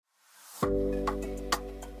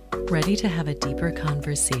Ready to have a deeper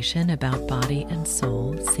conversation about body and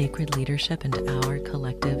soul, sacred leadership, and our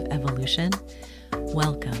collective evolution?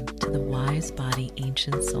 Welcome to the Wise Body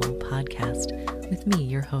Ancient Soul podcast with me,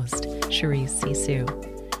 your host, Cherise Sisu.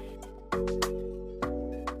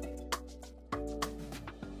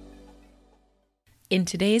 In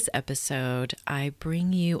today's episode, I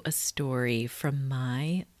bring you a story from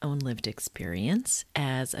my own lived experience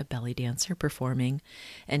as a belly dancer performing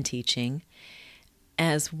and teaching,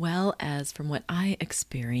 as well as from what I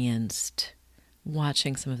experienced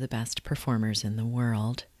watching some of the best performers in the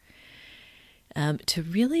world, to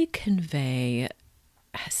really convey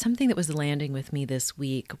something that was landing with me this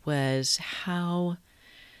week was how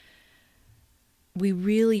we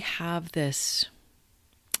really have this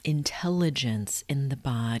intelligence in the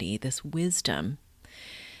body, this wisdom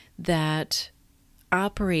that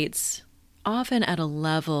operates often at a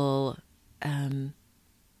level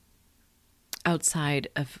outside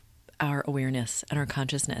of our awareness and our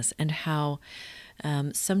consciousness, and how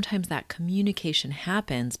sometimes that communication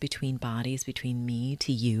happens between bodies, between me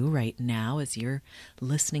to you right now as you're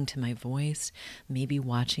listening to my voice, maybe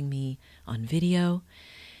watching me on video,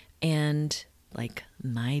 and I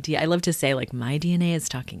love to say my DNA is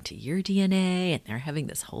talking to your DNA, and they're having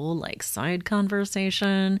this whole side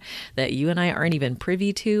conversation that you and I aren't even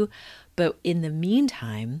privy to. But in the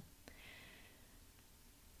meantime,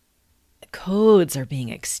 codes are being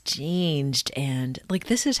exchanged, and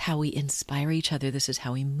this is how we inspire each other. This is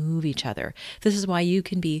how we move each other. This is why you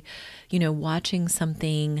can be, watching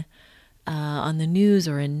something on the news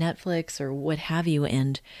or in Netflix or what have you,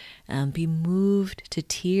 and be moved to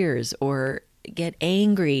tears or get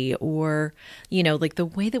angry, or the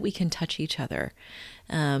way that we can touch each other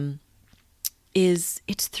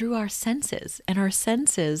it's through our senses, and our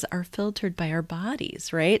senses are filtered by our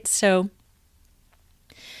bodies, right? So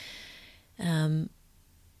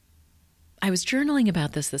I was journaling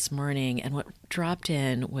about this morning, and what dropped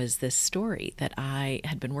in was this story that I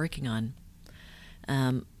had been working on,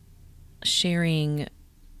 sharing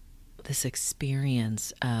this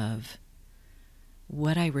experience of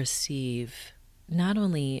what I receive, not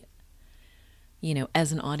only,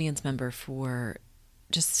 as an audience member for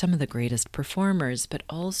just some of the greatest performers, but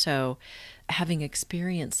also having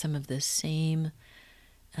experienced some of the same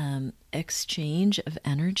exchange of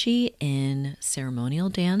energy in ceremonial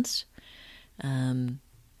dance.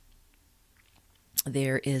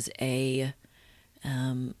 There is in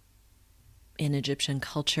Egyptian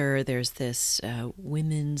culture, there's this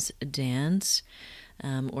women's dance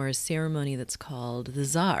or a ceremony that's called the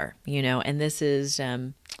zar, and this is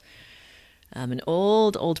an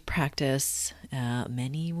old practice.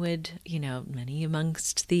 Many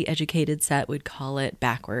amongst the educated set would call it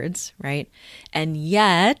backwards, right? And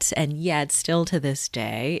yet, still to this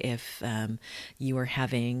day, if you are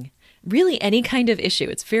having really any kind of issue,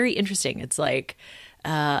 it's very interesting. It's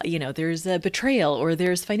there's a betrayal, or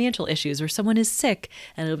there's financial issues, or someone is sick,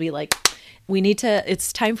 and it'll be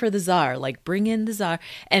it's time for the zar, bring in the zar,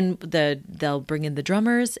 and they'll bring in the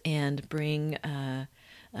drummers and bring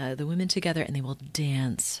the women together, and they will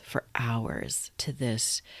dance for hours to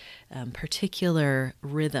this particular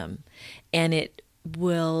rhythm. And it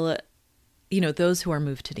will, those who are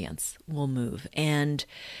moved to dance will move. And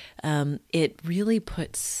it really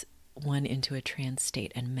puts one into a trance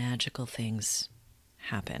state, and magical things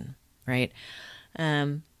happen, right?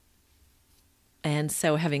 And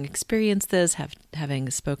so having experienced this, having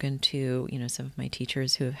spoken to, some of my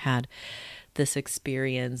teachers who have had this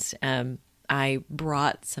experience, I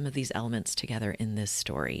brought some of these elements together in this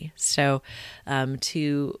story. So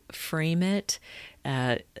to frame it,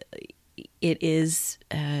 it is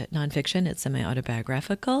nonfiction. It's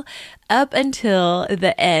semi-autobiographical up until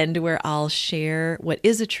the end, where I'll share what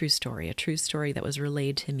is a true story that was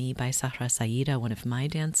relayed to me by Sahra Saida, one of my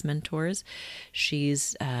dance mentors.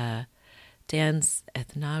 She's a dance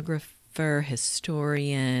ethnographer,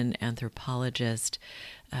 historian, anthropologist,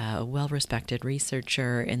 a well-respected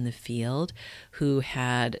researcher in the field, who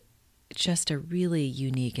had just a really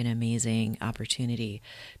unique and amazing opportunity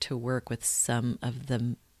to work with some of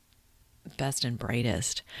the best and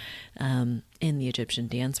brightest in the Egyptian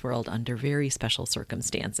dance world under very special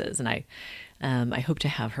circumstances. And I hope to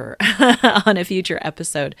have her on a future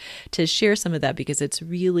episode to share some of that, because it's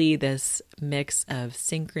really this mix of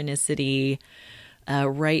synchronicity,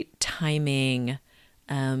 right timing,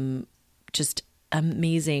 just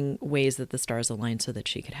amazing ways that the stars aligned so that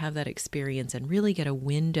she could have that experience and really get a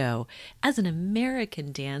window as an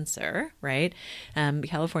American dancer, right?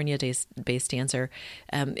 California-based dancer,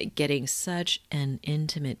 getting such an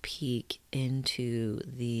intimate peek into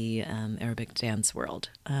the Arabic dance world.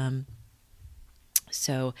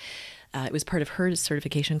 So it was part of her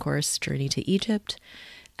certification course, Journey to Egypt.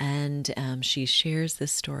 And she shares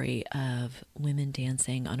this story of women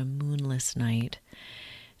dancing on a moonless night.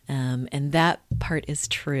 And that part is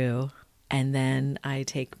true. And then I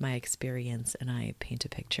take my experience and I paint a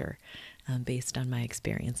picture based on my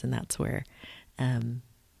experience. And that's where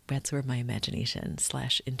my imagination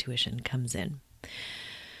 / intuition comes in.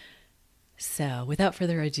 So without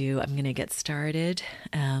further ado, I'm going to get started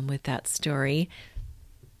with that story.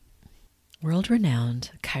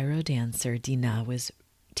 World-renowned Cairo dancer Dina was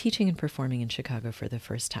teaching and performing in Chicago for the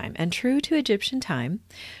first time. And true to Egyptian time,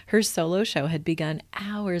 her solo show had begun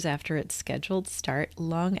hours after its scheduled start,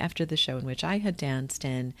 long after the show in which I had danced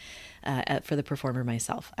in for the performer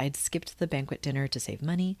myself. I'd skipped the banquet dinner to save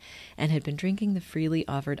money and had been drinking the freely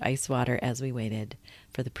offered ice water as we waited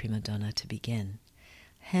for the prima donna to begin.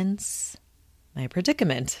 Hence my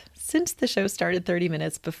predicament. Since the show started 30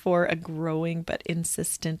 minutes before, a growing but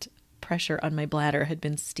insistent pressure on my bladder had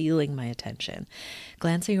been stealing my attention.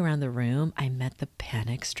 Glancing around the room, I met the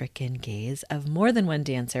panic-stricken gaze of more than one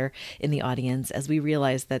dancer in the audience as we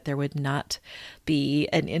realized that there would not be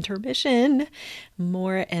an intermission.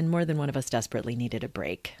 More than one of us desperately needed a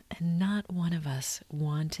break, and not one of us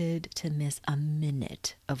wanted to miss a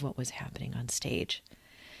minute of what was happening on stage.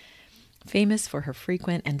 Famous for her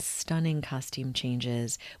frequent and stunning costume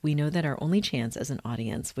changes, we know that our only chance as an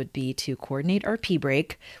audience would be to coordinate our pee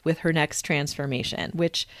break with her next transformation,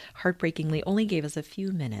 which heartbreakingly only gave us a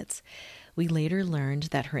few minutes. We later learned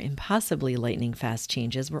that her impossibly lightning-fast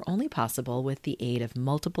changes were only possible with the aid of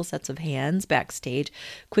multiple sets of hands backstage,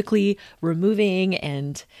 quickly removing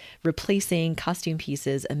and replacing costume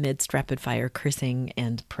pieces amidst rapid-fire cursing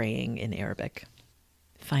and praying in Arabic.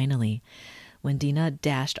 Finally, when Dina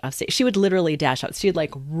dashed off stage, she would literally dash out. She'd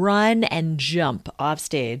like run and jump off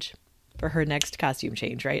stage for her next costume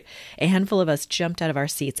change, right? A handful of us jumped out of our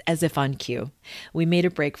seats as if on cue. We made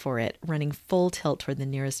a break for it, running full tilt toward the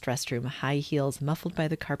nearest restroom, high heels muffled by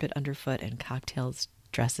the carpet underfoot and cocktails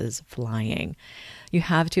dresses flying. You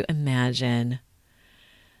have to imagine,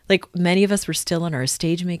 like, many of us were still in our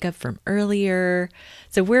stage makeup from earlier.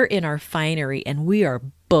 So we're in our finery and we are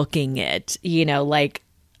booking it,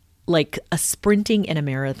 like a sprinting in a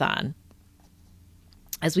marathon.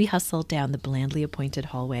 As we hustled down the blandly appointed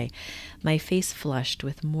hallway, my face flushed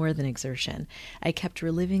with more than exertion. I kept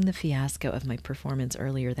reliving the fiasco of my performance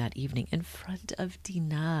earlier that evening in front of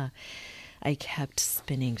Dina. I kept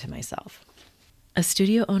spinning to myself. A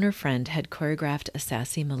studio owner friend had choreographed a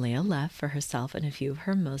sassy Malaya left for herself and a few of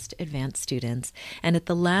her most advanced students, and at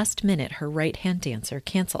the last minute, her right-hand dancer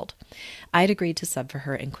canceled. I'd agreed to sub for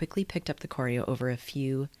her and quickly picked up the choreo over a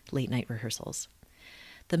few late-night rehearsals.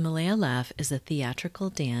 The Malaya laugh is a theatrical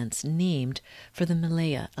dance named for the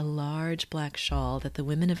Malaya, a large black shawl that the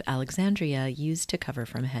women of Alexandria used to cover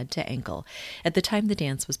from head to ankle at the time the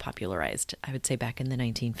dance was popularized, I would say back in the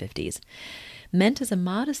 1950s. Meant as a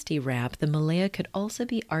modesty wrap, the Malaya could also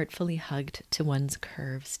be artfully hugged to one's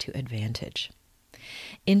curves to advantage.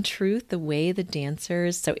 In truth, the way the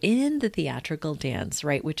dancers, so in the theatrical dance,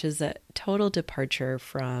 right, which is a total departure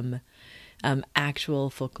from actual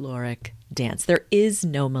folkloric dance. There is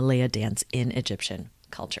no Malaya dance in Egyptian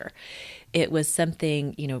culture. It was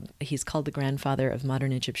something, he's called the grandfather of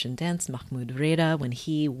modern Egyptian dance, Mahmoud Reda, when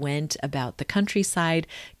he went about the countryside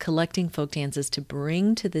collecting folk dances to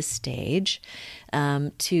bring to the stage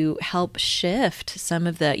to help shift some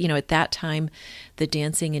of the, at that time, the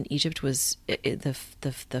dancing in Egypt was,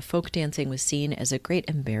 the folk dancing was seen as a great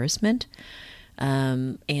embarrassment.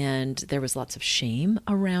 And there was lots of shame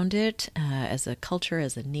around it as a culture,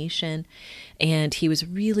 as a nation. And he was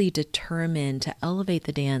really determined to elevate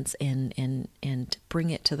the dance and bring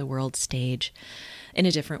it to the world stage in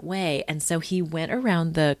a different way. And so he went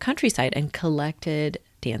around the countryside and collected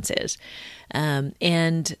dances.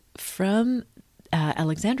 And from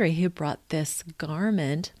Alexandria, he brought this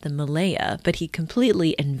garment, the Malaya, but he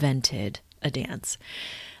completely invented a dance.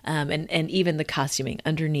 And even the costuming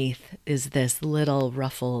underneath is this little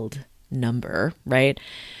ruffled number, right?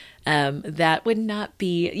 That would not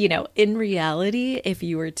be, in reality, if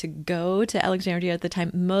you were to go to Alexandria at the time,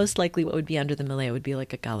 most likely what would be under the Malaya would be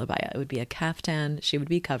like a galabaya. It would be a kaftan. She would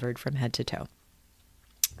be covered from head to toe.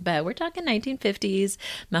 But we're talking 1950s.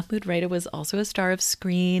 Mahmoud Reda was also a star of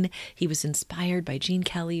screen. He was inspired by Gene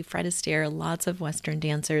Kelly, Fred Astaire, lots of Western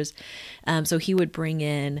dancers. So he would bring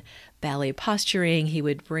in ballet posturing. He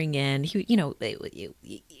would bring in,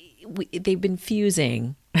 they've been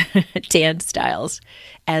fusing dance styles,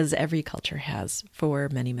 as every culture has for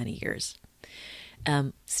many, many years.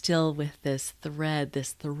 Still with this thread,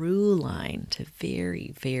 this through line to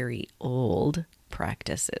very, very old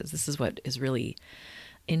practices. This is what is really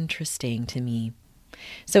interesting to me.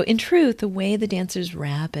 So in truth, the way the dancers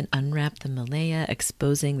wrap and unwrap the malaya,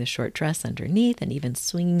 exposing the short dress underneath and even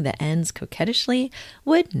swinging the ends coquettishly,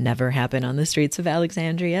 would never happen on the streets of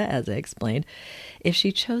Alexandria, as I explained. If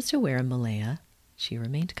she chose to wear a malaya, she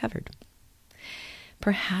remained covered.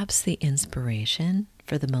 Perhaps the inspiration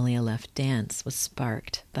for the malaya left dance was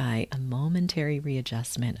sparked by a momentary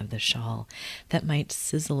readjustment of the shawl that might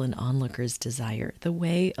sizzle an onlooker's desire, the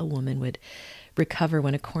way a woman would recover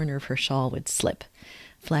when a corner of her shawl would slip,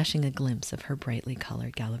 flashing a glimpse of her brightly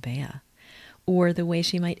colored galabea, or the way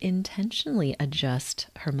she might intentionally adjust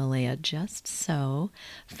her malaya just so,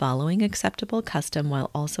 following acceptable custom while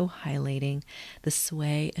also highlighting the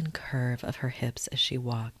sway and curve of her hips as she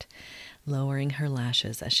walked, lowering her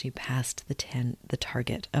lashes as she passed the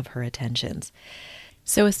target of her attentions.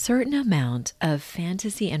 So a certain amount of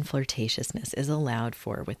fantasy and flirtatiousness is allowed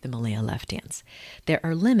for with the malaya left dance. There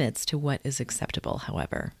are limits to what is acceptable,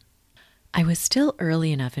 however. I was still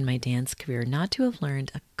early enough in my dance career not to have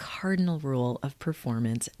learned a cardinal rule of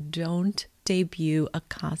performance. Don't debut a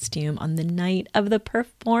costume on the night of the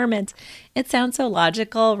performance. It sounds so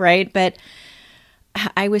logical, right? But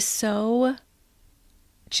I was so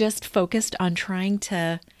just focused on trying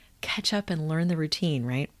to catch up and learn the routine,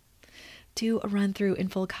 right? Do a run through in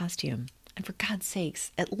full costume. And for God's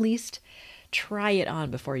sakes, at least try it on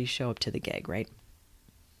before you show up to the gig, right?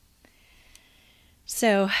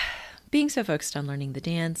 So, being so focused on learning the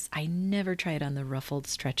dance, I never tried on the ruffled,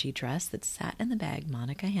 stretchy dress that sat in the bag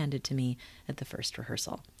Monica handed to me at the first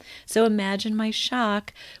rehearsal. So imagine my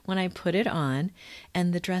shock when I put it on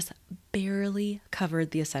and the dress barely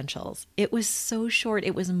covered the essentials. It was so short,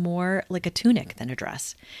 it was more like a tunic than a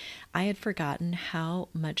dress. I had forgotten how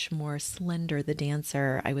much more slender the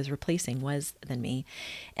dancer I was replacing was than me,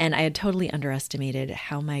 and I had totally underestimated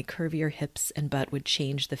how my curvier hips and butt would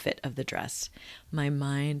change the fit of the dress. My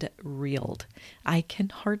mind reeled. I can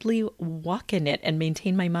hardly walk in it and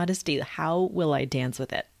maintain my modesty. How will I dance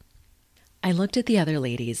with it? I looked at the other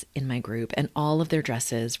ladies in my group, and all of their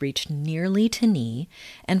dresses reached nearly to knee,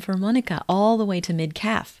 and for Monica, all the way to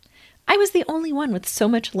mid-calf. I was the only one with so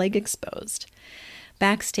much leg exposed.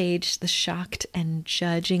 Backstage, the shocked and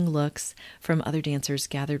judging looks from other dancers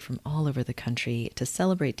gathered from all over the country to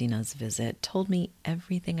celebrate Dina's visit told me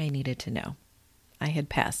everything I needed to know. I had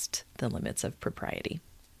passed the limits of propriety.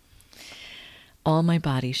 All my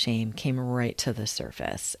body shame came right to the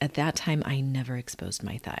surface. At that time, I never exposed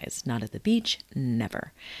my thighs. Not at the beach,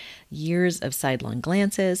 never. Years of sidelong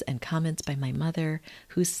glances and comments by my mother,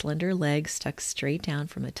 whose slender legs stuck straight down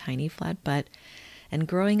from a tiny flat butt, and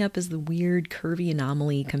growing up as the weird, curvy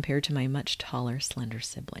anomaly compared to my much taller, slender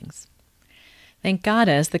siblings. Thank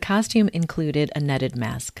goddess, the costume included a netted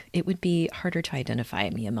mask. It would be harder to identify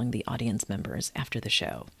me among the audience members after the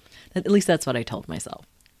show. At least that's what I told myself.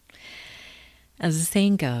 As the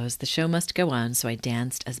saying goes, the show must go on, so I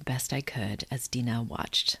danced as best I could as Dina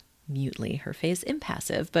watched, mutely, her face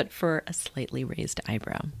impassive, but for a slightly raised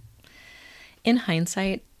eyebrow. In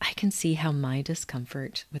hindsight, I can see how my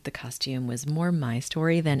discomfort with the costume was more my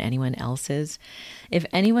story than anyone else's. If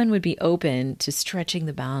anyone would be open to stretching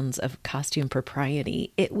the bounds of costume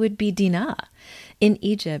propriety, it would be Dina. In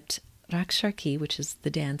Egypt, Raksharki, which is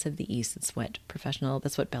the dance of the East, that's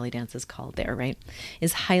what belly dance is called there, right,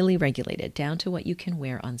 is highly regulated down to what you can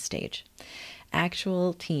wear on stage.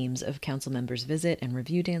 Actual teams of council members visit and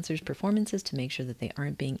review dancers' performances to make sure that they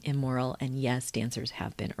aren't being immoral. And yes, dancers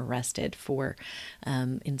have been arrested for,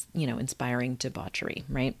 inspiring debauchery,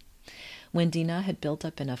 right? When Dina had built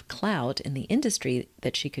up enough clout in the industry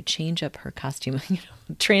that she could change up her costume,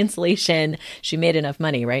 translation, she made enough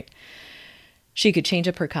money, right? She could change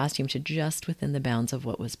up her costume to just within the bounds of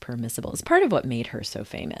what was permissible. It's part of what made her so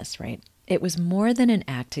famous, right? It was more than an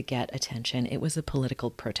act to get attention. It was a political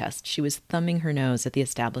protest. She was thumbing her nose at the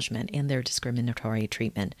establishment and their discriminatory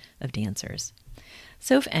treatment of dancers.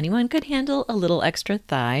 So if anyone could handle a little extra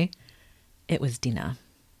thigh, it was Dina.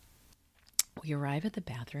 We arrive at the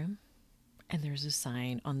bathroom, and there's a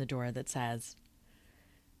sign on the door that says,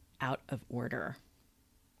 "Out of order."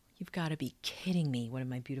 "You've got to be kidding me," one of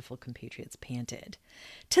my beautiful compatriots panted.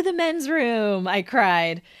 "To the men's room," I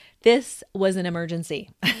cried. This was an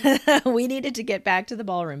emergency. We needed to get back to the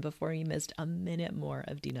ballroom before we missed a minute more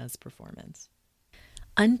of Dina's performance.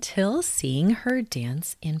 Until seeing her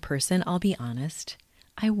dance in person, I'll be honest,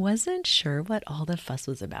 I wasn't sure what all the fuss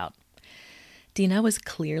was about. Dina was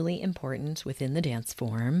clearly important within the dance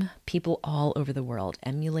form. People all over the world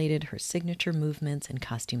emulated her signature movements and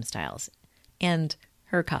costume styles. And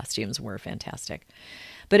her costumes were fantastic.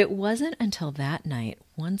 But it wasn't until that night,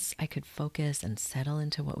 once I could focus and settle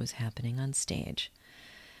into what was happening on stage,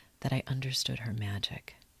 that I understood her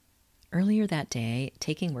magic. Earlier that day,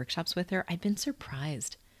 taking workshops with her, I'd been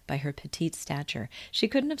surprised by her petite stature. She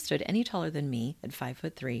couldn't have stood any taller than me at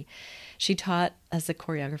 5'3". She taught us a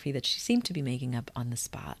choreography that she seemed to be making up on the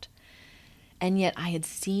spot. And yet I had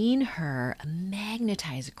seen her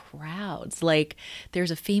magnetize crowds. Like,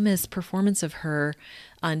 there's a famous performance of her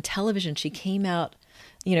on television. She came out,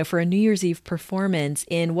 for a New Year's Eve performance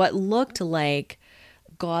in what looked like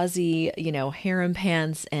gauzy, harem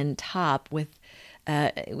pants and top with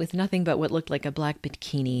nothing but what looked like a black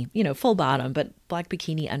bikini, full bottom, but black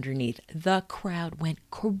bikini underneath. The crowd went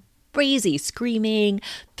crazy, screaming,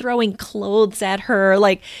 throwing clothes at her.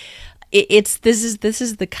 Like, this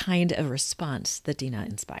is the kind of response that Dina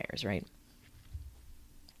inspires, right?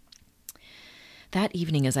 That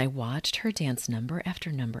evening, as I watched her dance number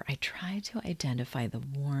after number, I tried to identify the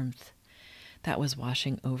warmth that was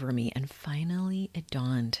washing over me, and finally it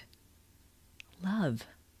dawned. Love.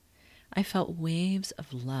 I felt waves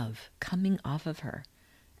of love coming off of her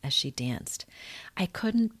as she danced. I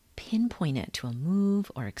couldn't pinpoint it to a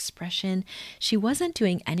move or expression. She wasn't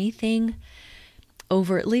doing anything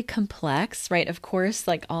overtly complex, right? Of course,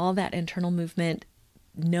 like all that internal movement,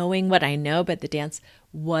 knowing what I know, but the dance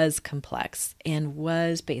was complex and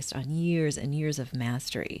was based on years and years of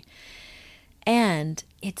mastery. And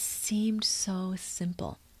it seemed so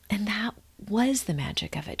simple. And that was the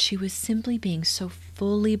magic of it. She was simply being so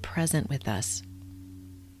fully present with us,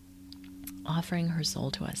 offering her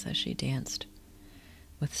soul to us as she danced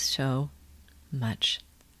with so much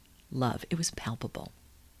love. It was palpable.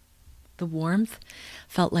 The warmth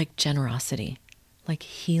felt like generosity, like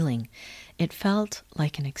healing. It felt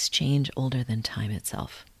like an exchange older than time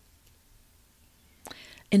itself.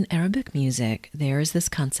 In Arabic music, there is this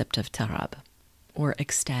concept of tarab, or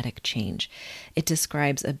ecstatic change. It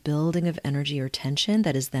describes a building of energy or tension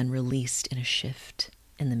that is then released in a shift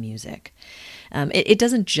in the music. It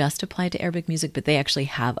doesn't just apply to Arabic music, but they actually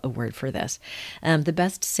have a word for this. The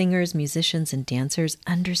best singers, musicians, and dancers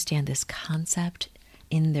understand this concept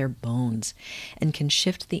in their bones and can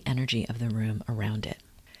shift the energy of the room around it.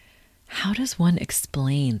 How does one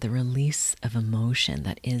explain the release of emotion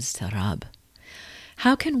that is tarab?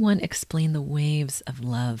 How can one explain the waves of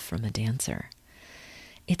love from a dancer?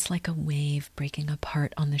 It's like a wave breaking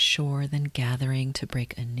apart on the shore, then gathering to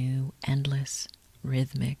break anew, endless,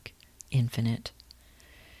 rhythmic, infinite,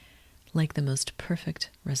 like the most perfect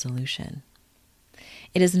resolution.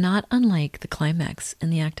 It is not unlike the climax in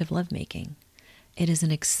the act of lovemaking. It is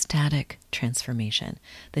an ecstatic transformation,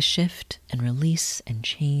 the shift and release and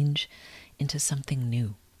change into something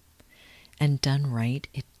new. And done right,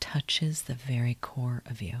 it touches the very core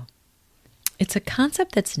of you. It's a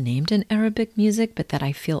concept that's named in Arabic music, but that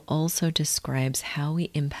I feel also describes how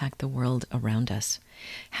we impact the world around us,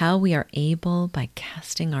 how we are able, by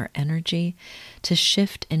casting our energy, to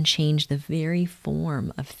shift and change the very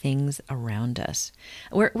form of things around us.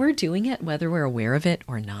 We're doing it whether we're aware of it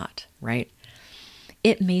or not, right?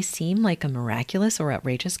 It may seem like a miraculous or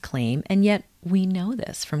outrageous claim, and yet we know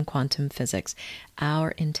this from quantum physics.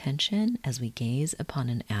 Our intention as we gaze upon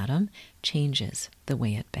an atom changes the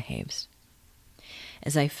way it behaves.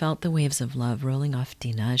 As I felt the waves of love rolling off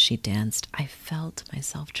Dina as she danced, I felt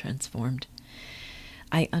myself transformed.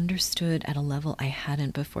 I understood at a level I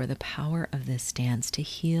hadn't before the power of this dance to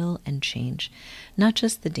heal and change, not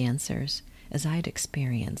just the dancers, as I'd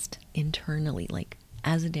experienced internally, like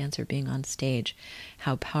as a dancer being on stage,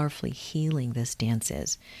 how powerfully healing this dance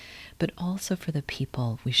is, but also for the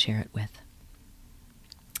people we share it with.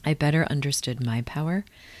 I better understood my power,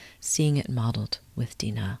 seeing it modeled with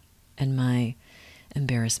Dina, and my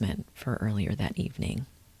embarrassment for earlier that evening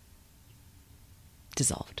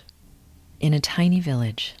dissolved. In a tiny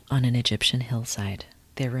village on an Egyptian hillside,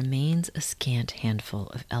 there remains a scant handful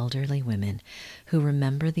of elderly women who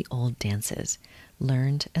remember the old dances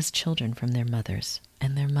learned as children from their mothers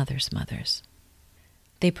and their mothers' mothers.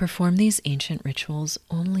 They perform these ancient rituals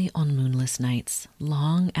only on moonless nights,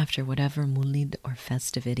 long after whatever mulid or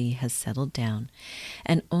festivity has settled down,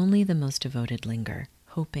 and only the most devoted linger,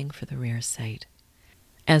 hoping for the rare sight.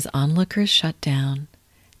 As onlookers shut down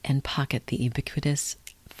and pocket the ubiquitous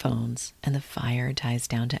phones and the fire dies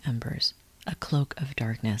down to embers, a cloak of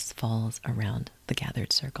darkness falls around the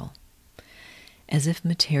gathered circle. As if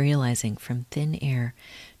materializing from thin air,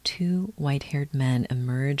 two white-haired men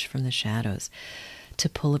emerge from the shadows to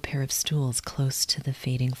pull a pair of stools close to the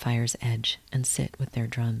fading fire's edge and sit with their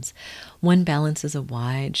drums. One balances a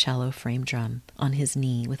wide, shallow frame drum on his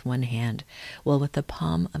knee with one hand, while with the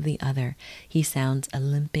palm of the other he sounds a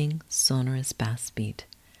limping, sonorous bass beat.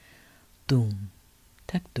 doom,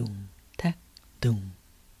 tak doom, tak doom,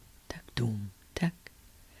 tak doom, tak.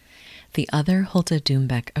 The other holds a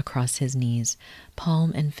doombeck across his knees,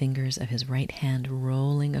 palm and fingers of his right hand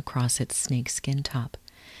rolling across its snakeskin top.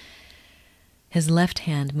 His left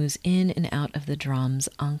hand moves in and out of the drum's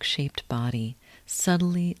ankh-shaped body,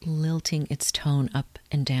 subtly lilting its tone up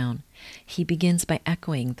and down. He begins by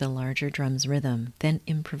echoing the larger drum's rhythm, then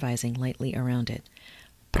improvising lightly around it.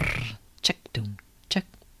 Brr, check, doom, check,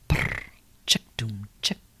 brr, check, doom,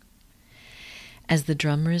 check. As the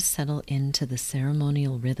drummers settle into the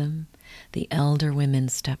ceremonial rhythm, the elder women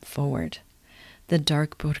step forward. The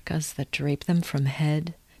dark burqas that drape them from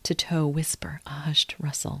head to toe whisper a hushed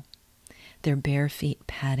rustle, their bare feet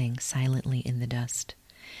padding silently in the dust.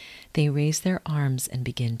 They raise their arms and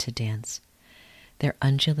begin to dance, their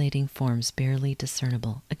undulating forms barely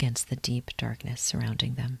discernible against the deep darkness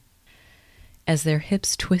surrounding them. As their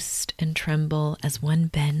hips twist and tremble, as one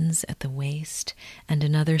bends at the waist and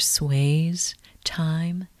another sways,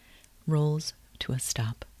 time rolls to a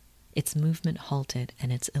stop, its movement halted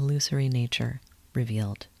and its illusory nature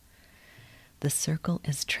revealed. The circle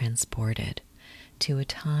is transported to a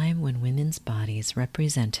time when women's bodies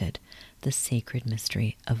represented the sacred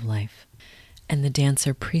mystery of life, and the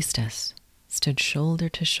dancer priestess stood shoulder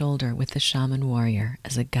to shoulder with the shaman warrior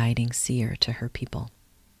as a guiding seer to her people.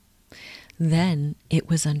 Then it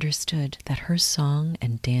was understood that her song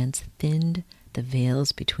and dance thinned the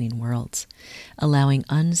veils between worlds, allowing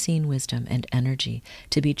unseen wisdom and energy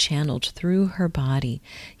to be channeled through her body,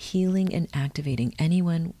 healing and activating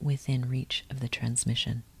anyone within reach of the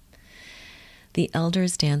transmission. The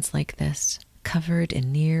elders dance like this, covered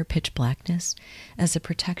in near pitch blackness, as a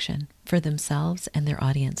protection for themselves and their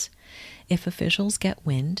audience. If officials get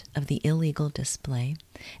wind of the illegal display,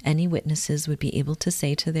 any witnesses would be able to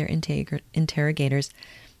say to their interrogators,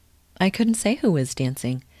 "I couldn't say who was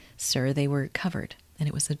dancing. Sir, they were covered, and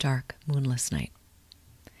it was a dark, moonless night."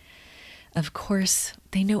 Of course,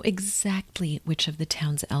 they know exactly which of the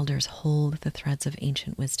town's elders hold the threads of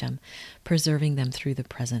ancient wisdom, preserving them through the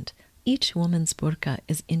present. Each woman's burqa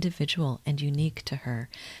is individual and unique to her.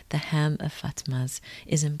 The hem of Fatma's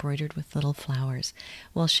is embroidered with little flowers,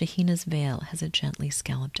 while Shahina's veil has a gently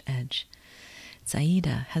scalloped edge.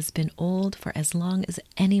 Zaida has been old for as long as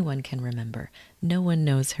anyone can remember. No one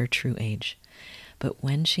knows her true age. But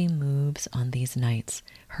when she moves on these nights,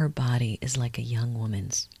 her body is like a young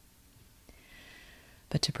woman's.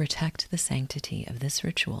 But to protect the sanctity of this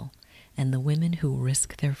ritual and the women who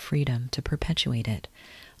risk their freedom to perpetuate it,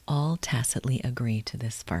 all tacitly agree to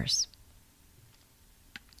this farce.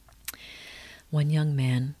 One young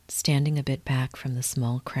man, standing a bit back from the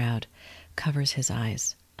small crowd, covers his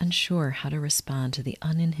eyes, unsure how to respond to the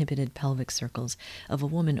uninhibited pelvic circles of a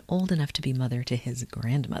woman old enough to be mother to his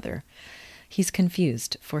grandmother. He's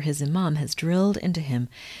confused, for his imam has drilled into him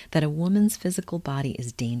that a woman's physical body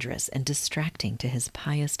is dangerous and distracting to his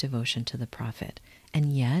pious devotion to the Prophet.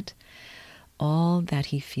 And yet, all that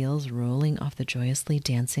he feels rolling off the joyously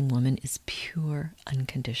dancing woman is pure,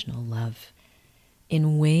 unconditional love.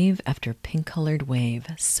 In wave after pink-colored wave,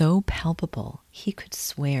 so palpable he could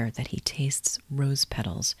swear that he tastes rose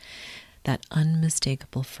petals, that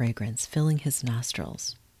unmistakable fragrance filling his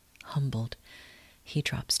nostrils. Humbled, he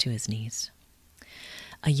drops to his knees.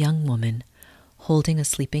 A young woman, holding a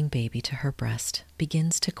sleeping baby to her breast,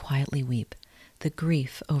 begins to quietly weep, the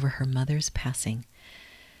grief over her mother's passing,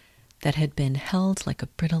 that had been held like a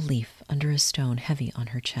brittle leaf under a stone heavy on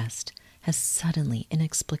her chest, has suddenly,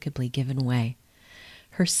 inexplicably given way.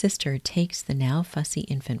 Her sister takes the now fussy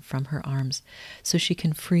infant from her arms so she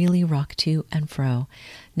can freely rock to and fro,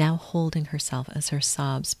 now holding herself as her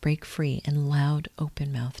sobs break free in loud,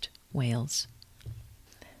 open-mouthed wails.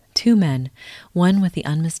 Two men, one with the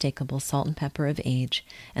unmistakable salt and pepper of age,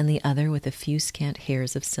 and the other with a few scant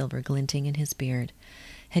hairs of silver glinting in his beard,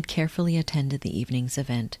 had carefully attended the evening's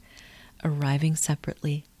event. Arriving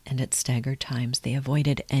separately and at staggered times, they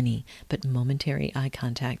avoided any but momentary eye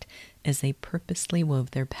contact as they purposely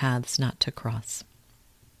wove their paths not to cross.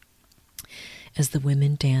 As the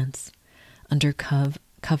women dance, under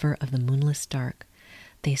cover of the moonless dark,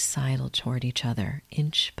 they sidled toward each other,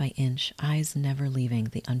 inch by inch, eyes never leaving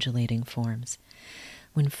the undulating forms.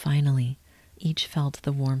 When finally each felt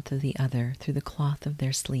the warmth of the other through the cloth of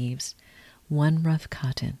their sleeves, one rough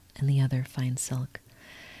cotton and the other fine silk,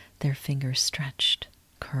 their fingers stretched,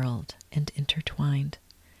 curled, and intertwined.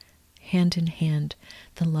 Hand in hand,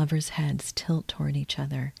 the lovers' heads tilt toward each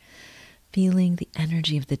other, feeling the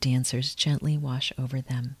energy of the dancers gently wash over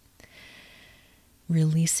them,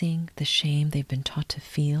 releasing the shame they've been taught to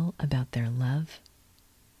feel about their love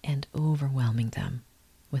and overwhelming them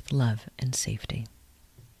with love and safety.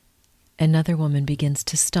 Another woman begins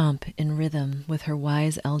to stomp in rhythm with her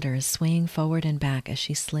wise elders, swaying forward and back as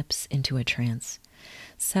she slips into a trance.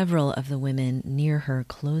 Several of the women near her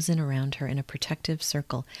close in around her in a protective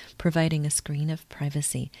circle, providing a screen of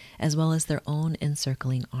privacy, as well as their own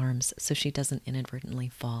encircling arms, so she doesn't inadvertently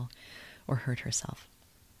fall or hurt herself.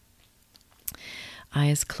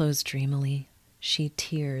 Eyes closed dreamily, she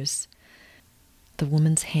tears. The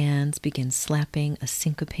woman's hands begin slapping a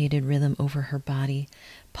syncopated rhythm over her body,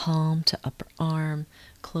 palm to upper arm,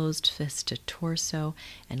 closed fist to torso,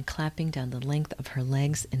 and clapping down the length of her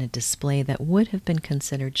legs in a display that would have been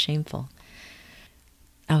considered shameful.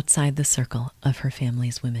 Outside the circle of her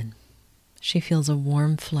family's women, she feels a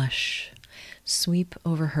warm flush sweep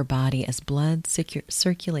over her body as blood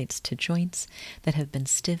circulates to joints that have been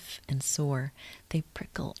stiff and sore. They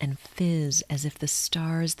prickle and fizz as if the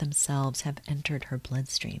stars themselves have entered her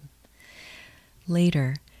bloodstream.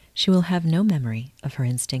 Later, she will have no memory of her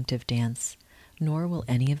instinctive dance, nor will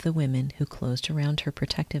any of the women who closed around her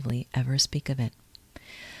protectively ever speak of it.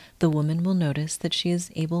 The woman will notice that she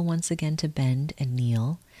is able once again to bend and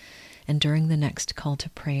kneel, and during the next call to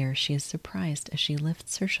prayer, she is surprised as she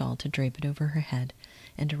lifts her shawl to drape it over her head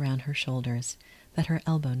and around her shoulders, that her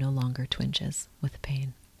elbow no longer twinges with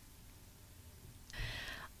pain.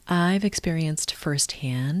 I've experienced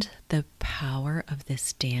firsthand the power of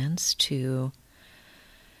this dance to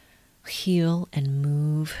heal and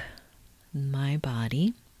move my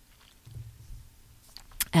body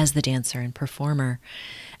as the dancer and performer,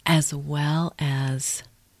 as well as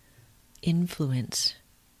influence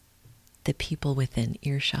the people within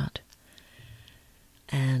earshot.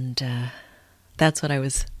 And that's what I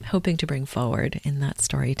was hoping to bring forward in that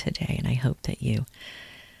story today. And I hope that you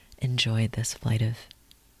enjoyed this flight of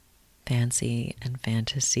fancy and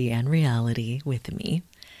fantasy and reality with me.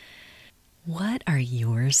 What are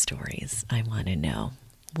your stories? I want to know.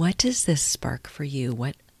 What does this spark for you?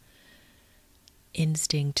 What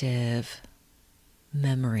instinctive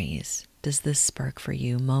memories does this spark for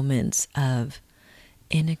you? Moments of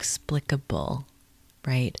inexplicable,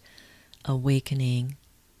 right? Awakening,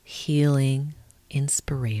 healing,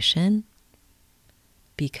 inspiration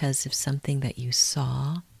because of something that you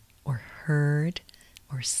saw or heard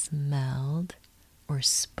or smelled or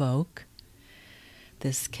spoke.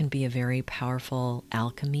 This can be a very powerful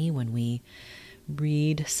alchemy when we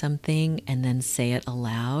read something and then say it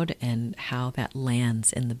aloud, and how that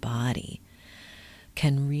lands in the body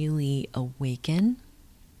can really awaken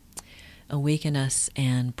us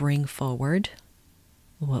and bring forward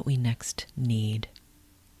what we next need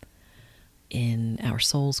in our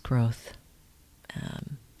soul's growth,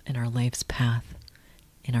 in our life's path,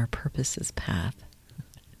 in our purpose's path.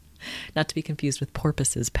 Not to be confused with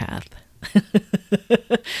porpoise's path.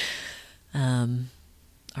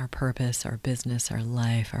 Our purpose, our business, our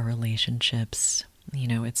life, our relationships,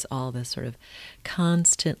 it's all this sort of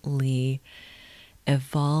constantly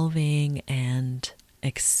evolving and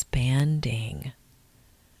expanding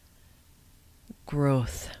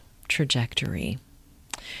growth trajectory.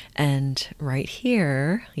 And right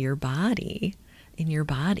here, your body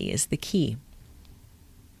is the key.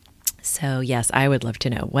 So yes, I would love to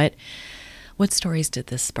know what stories did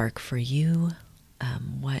this spark for you?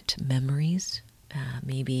 What memories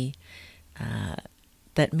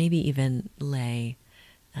that maybe even lay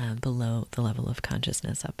below the level of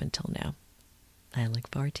consciousness up until now. I look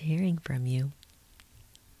forward to hearing from you.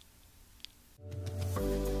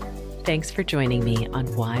 Thanks for joining me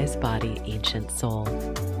on Wise Body, Ancient Soul.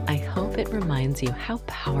 I hope it reminds you how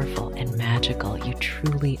powerful and magical you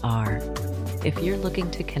truly are. If you're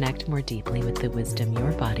looking to connect more deeply with the wisdom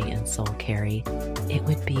your body and soul carry, it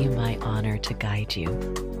would be my honor to guide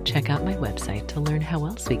you. Check out my website to learn how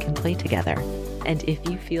else we can play together. And if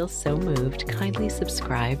you feel so moved, kindly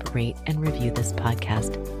subscribe, rate, and review this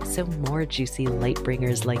podcast so more juicy light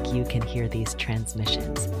bringers like you can hear these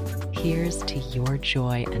transmissions. Here's to your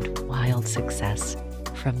joy and wild success.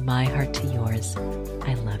 From my heart to yours,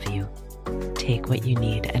 I love you. Take what you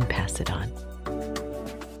need and pass it on.